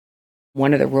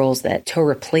One of the roles that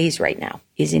Torah plays right now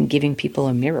is in giving people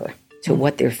a mirror to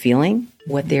what they're feeling,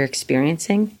 what they're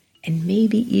experiencing, and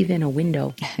maybe even a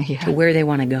window to where they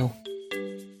want to go.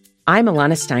 I'm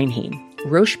Alana Steinhain,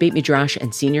 Rosh Beit Midrash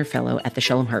and Senior Fellow at the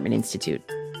Shalom Hartman Institute.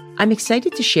 I'm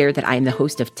excited to share that I am the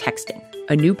host of Texting,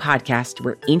 a new podcast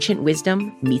where ancient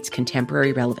wisdom meets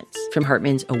contemporary relevance from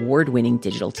Hartman's award-winning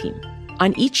digital team.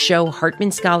 On each show,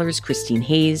 Hartman scholars Christine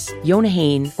Hayes, Yonah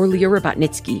Hain, or Liora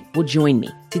Botnitsky will join me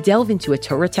to delve into a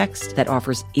Torah text that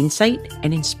offers insight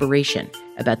and inspiration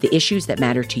about the issues that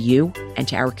matter to you and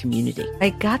to our community. I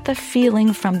got the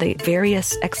feeling from the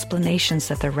various explanations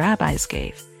that the rabbis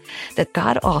gave that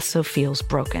God also feels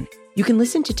broken. You can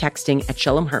listen to Texting at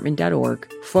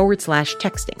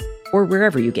shalomhartman.org/texting or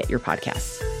wherever you get your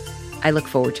podcasts. I look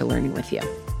forward to learning with you.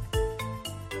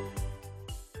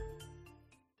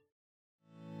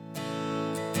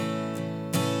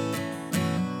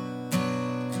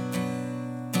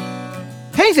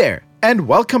 Hey there, and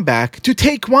welcome back to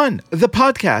Take One, the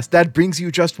podcast that brings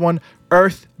you just one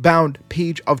earthbound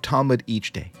page of Talmud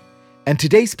each day. And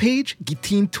today's page,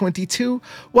 Gittin 22,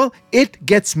 well, it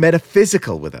gets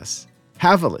metaphysical with us.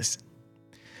 Have a listen.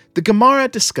 The Gemara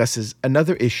discusses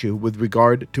another issue with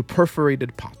regard to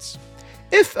perforated pots.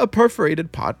 If a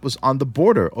perforated pot was on the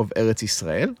border of Eretz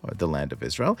Yisrael, or the land of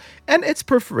Israel, and its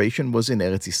perforation was in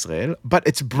Eretz Yisrael, but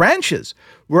its branches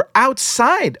were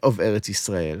outside of Eretz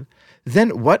Yisrael,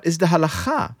 then what is the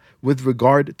halacha with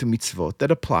regard to mitzvot that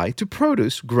apply to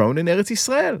produce grown in Eretz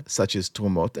Yisrael, such as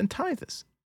trumot and tithes?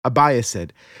 Abaye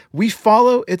said, we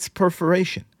follow its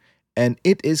perforation, and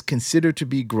it is considered to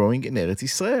be growing in Eretz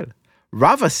Yisrael.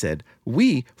 Rava said,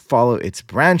 we follow its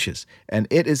branches, and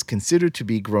it is considered to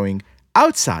be growing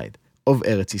outside of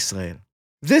Eretz Yisrael.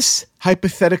 This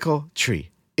hypothetical tree,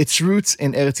 its roots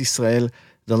in Eretz Yisrael,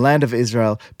 the land of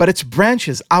Israel, but its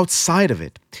branches outside of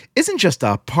it, isn't just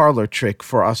a parlor trick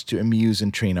for us to amuse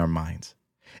and train our minds.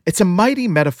 It's a mighty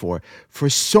metaphor for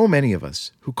so many of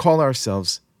us who call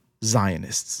ourselves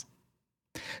Zionists.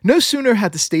 No sooner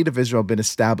had the State of Israel been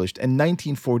established in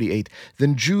 1948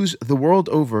 than Jews the world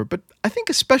over, but I think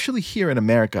especially here in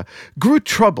America, grew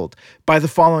troubled by the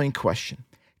following question.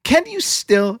 Can you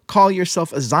still call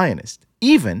yourself a Zionist,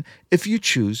 even if you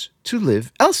choose to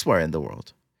live elsewhere in the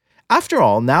world? After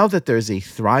all, now that there's a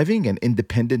thriving and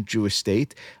independent Jewish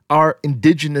state, our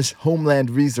indigenous homeland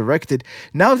resurrected,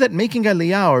 now that making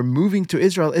Aliyah or moving to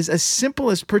Israel is as simple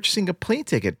as purchasing a plane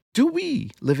ticket, do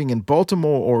we, living in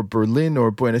Baltimore or Berlin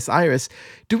or Buenos Aires,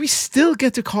 do we still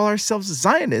get to call ourselves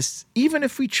Zionists, even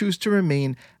if we choose to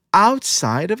remain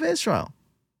outside of Israel?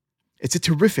 It's a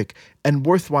terrific and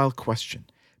worthwhile question,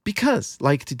 because,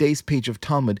 like today's page of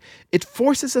Talmud, it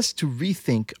forces us to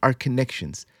rethink our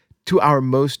connections to our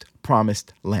most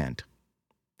promised land.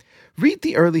 Read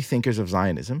the early thinkers of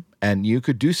Zionism, and you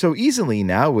could do so easily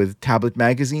now with Tablet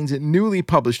Magazine's newly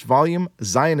published volume,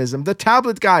 Zionism, the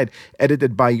Tablet Guide,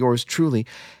 edited by yours truly,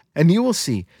 and you will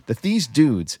see that these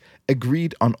dudes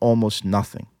agreed on almost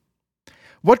nothing.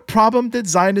 What problem did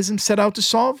Zionism set out to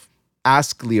solve?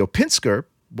 Ask Leo Pinsker,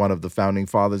 one of the founding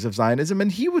fathers of Zionism,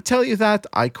 and he would tell you that,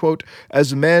 I quote,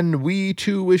 "As men, we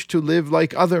too wish to live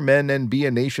like other men and be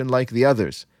a nation like the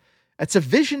others." It's a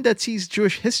vision that sees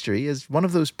Jewish history as one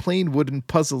of those plain wooden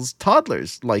puzzles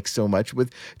toddlers like so much,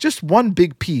 with just one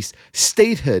big piece,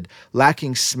 statehood,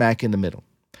 lacking smack in the middle.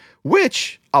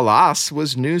 Which, alas,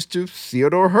 was news to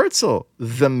Theodor Herzl,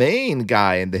 the main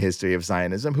guy in the history of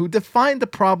Zionism, who defined the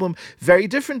problem very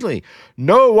differently.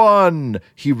 No one,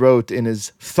 he wrote in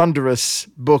his thunderous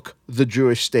book, The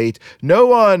Jewish State, no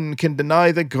one can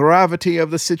deny the gravity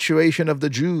of the situation of the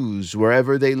Jews.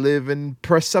 Wherever they live in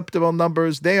perceptible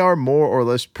numbers, they are more or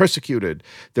less persecuted.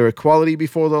 Their equality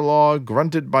before the law,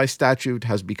 granted by statute,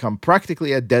 has become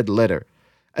practically a dead letter.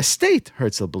 A state,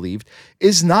 Herzl believed,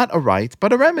 is not a right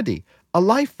but a remedy, a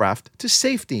life raft to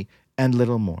safety, and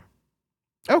little more.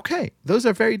 Okay, those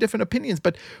are very different opinions,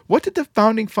 but what did the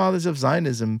founding fathers of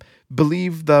Zionism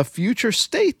believe the future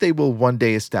state they will one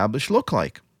day establish look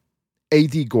like?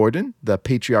 A.D. Gordon, the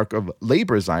patriarch of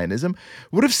labor Zionism,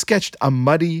 would have sketched a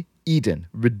muddy Eden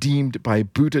redeemed by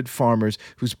booted farmers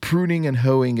whose pruning and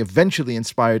hoeing eventually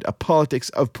inspired a politics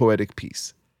of poetic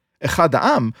peace. Echad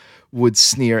Ha'am would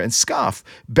sneer and scoff,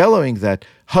 bellowing that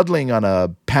huddling on a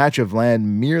patch of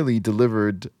land merely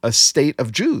delivered a state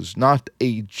of Jews, not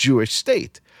a Jewish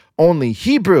state. Only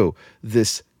Hebrew,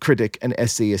 this critic and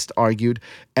essayist argued,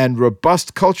 and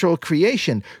robust cultural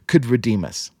creation could redeem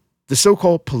us. The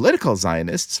so-called political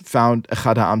Zionists found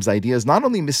Echad Ha'am's ideas not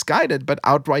only misguided, but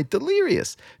outright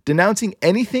delirious, denouncing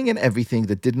anything and everything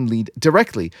that didn't lead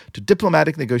directly to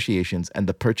diplomatic negotiations and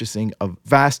the purchasing of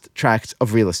vast tracts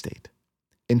of real estate.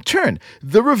 In turn,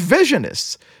 the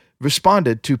revisionists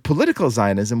responded to political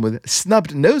Zionism with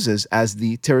snubbed noses, as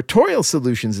the territorial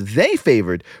solutions they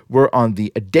favored were on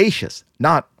the audacious,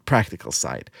 not practical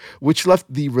side, which left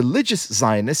the religious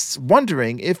Zionists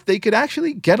wondering if they could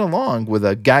actually get along with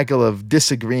a gaggle of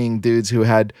disagreeing dudes who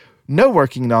had no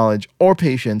working knowledge or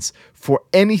patience for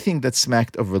anything that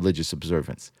smacked of religious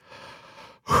observance.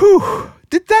 Whew!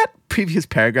 Did that previous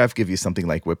paragraph give you something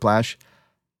like whiplash?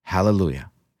 Hallelujah.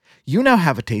 You now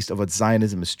have a taste of what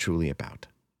Zionism is truly about.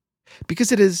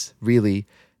 Because it is really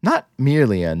not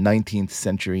merely a 19th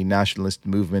century nationalist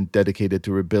movement dedicated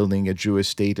to rebuilding a Jewish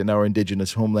state in our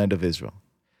indigenous homeland of Israel.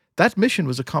 That mission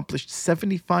was accomplished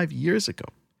 75 years ago.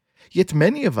 Yet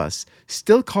many of us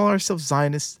still call ourselves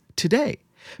Zionists today,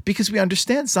 because we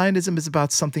understand Zionism is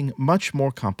about something much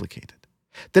more complicated.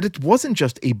 That it wasn't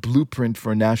just a blueprint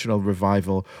for national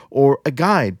revival or a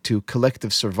guide to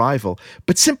collective survival,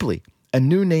 but simply a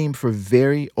new name for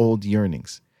very old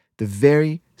yearnings, the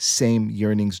very same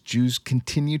yearnings Jews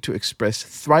continue to express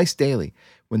thrice daily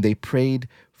when they prayed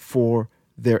for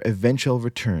their eventual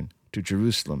return to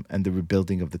Jerusalem and the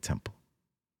rebuilding of the temple.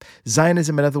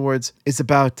 Zionism, in other words, is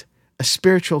about a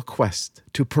spiritual quest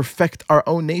to perfect our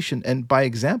own nation and, by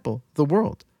example, the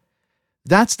world.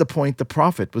 That's the point the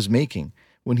prophet was making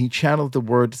when he channeled the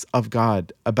words of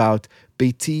God about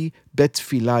Beiti bet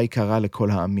tefillah ikara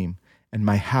lekol ha'amim, and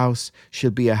my house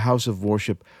shall be a house of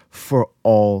worship for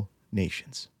all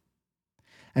nations.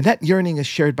 And that yearning is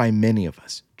shared by many of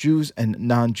us, Jews and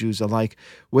non-Jews alike,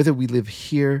 whether we live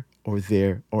here or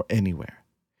there or anywhere.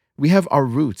 We have our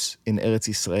roots in Eretz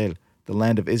Yisrael, the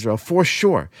land of Israel, for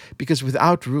sure, because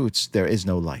without roots there is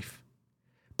no life.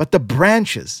 But the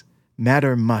branches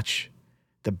matter much.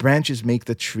 The branches make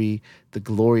the tree the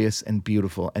glorious and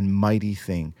beautiful and mighty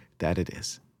thing that it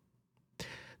is.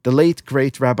 The late,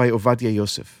 great Rabbi Ovadia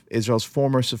Yosef, Israel's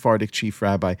former Sephardic chief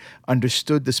rabbi,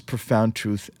 understood this profound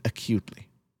truth acutely.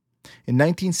 In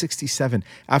 1967,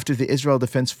 after the Israel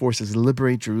Defense Forces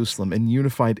liberated Jerusalem and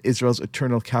unified Israel's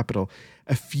eternal capital,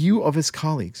 a few of his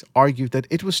colleagues argued that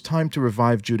it was time to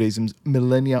revive Judaism's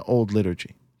millennia-old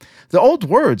liturgy. The old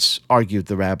words, argued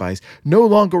the rabbis, no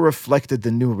longer reflected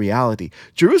the new reality.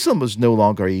 Jerusalem was no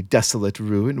longer a desolate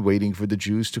ruin waiting for the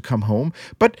Jews to come home,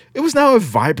 but it was now a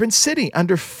vibrant city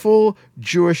under full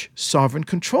Jewish sovereign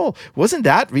control. Wasn't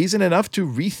that reason enough to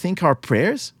rethink our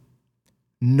prayers?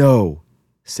 No,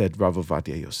 said Rav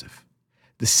Ovadia Yosef.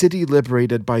 The city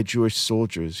liberated by Jewish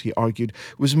soldiers, he argued,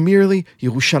 was merely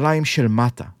Yerushalayim shel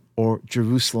Mata, or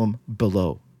Jerusalem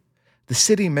below. The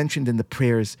city mentioned in the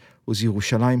prayers was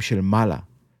Yerushalayim shel Mala,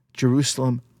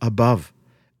 Jerusalem above,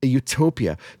 a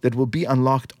utopia that will be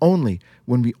unlocked only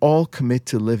when we all commit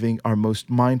to living our most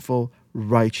mindful,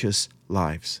 righteous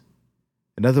lives.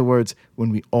 In other words, when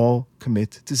we all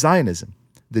commit to Zionism,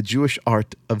 the Jewish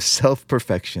art of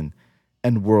self-perfection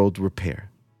and world repair.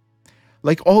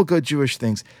 Like all good Jewish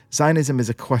things, Zionism is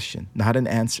a question, not an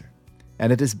answer,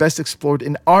 and it is best explored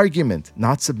in argument,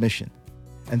 not submission.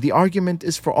 And the argument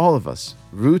is for all of us,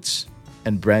 roots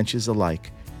and branches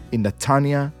alike, in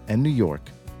Netanya and New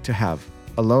York, to have,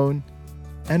 alone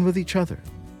and with each other.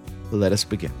 Let us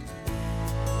begin.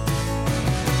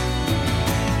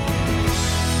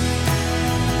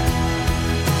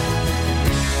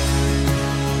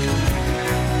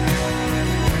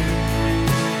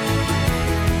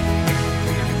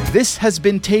 This has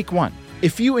been Take One.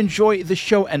 If you enjoy the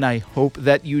show, and I hope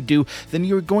that you do, then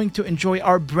you're going to enjoy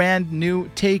our brand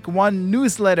new Take One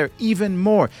newsletter even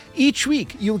more. Each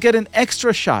week, you'll get an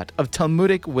extra shot of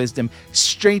Talmudic wisdom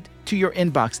straight to your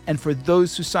inbox. And for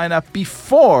those who sign up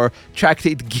before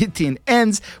Tractate Gittin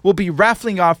ends, we'll be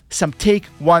raffling off some Take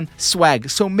One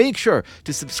swag. So make sure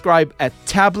to subscribe at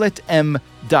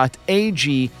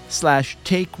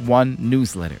tabletm.ag/Take One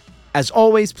newsletter. As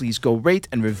always, please go rate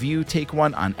and review Take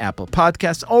One on Apple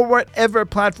Podcasts or whatever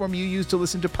platform you use to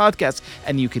listen to podcasts,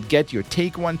 and you could get your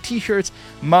Take One t-shirts,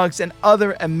 mugs, and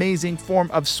other amazing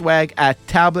form of swag at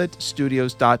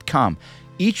tabletstudios.com.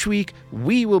 Each week,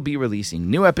 we will be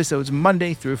releasing new episodes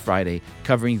Monday through Friday,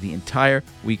 covering the entire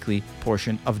weekly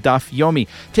portion of Daf Yomi.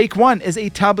 Take One is a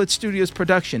Tablet Studios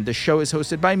production. The show is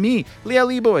hosted by me, Leah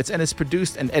Leibowitz, and is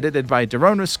produced and edited by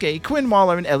Daron Ruskay, Quinn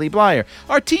Waller, and Ellie Blyer.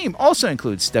 Our team also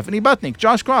includes Stephanie Butnick,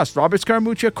 Josh Cross, Robert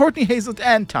Scaramuccia, Courtney Hazlett,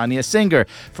 and Tanya Singer.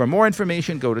 For more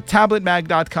information, go to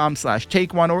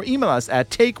tabletmag.com/takeone or email us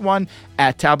at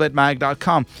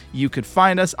takeone@tabletmag.com. You could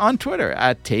find us on Twitter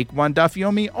at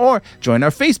TakeOneDafYomi or join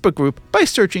our Facebook group by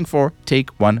searching for Take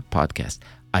One Podcast.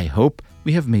 I hope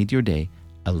we have made your day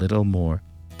a little more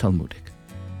Talmudic.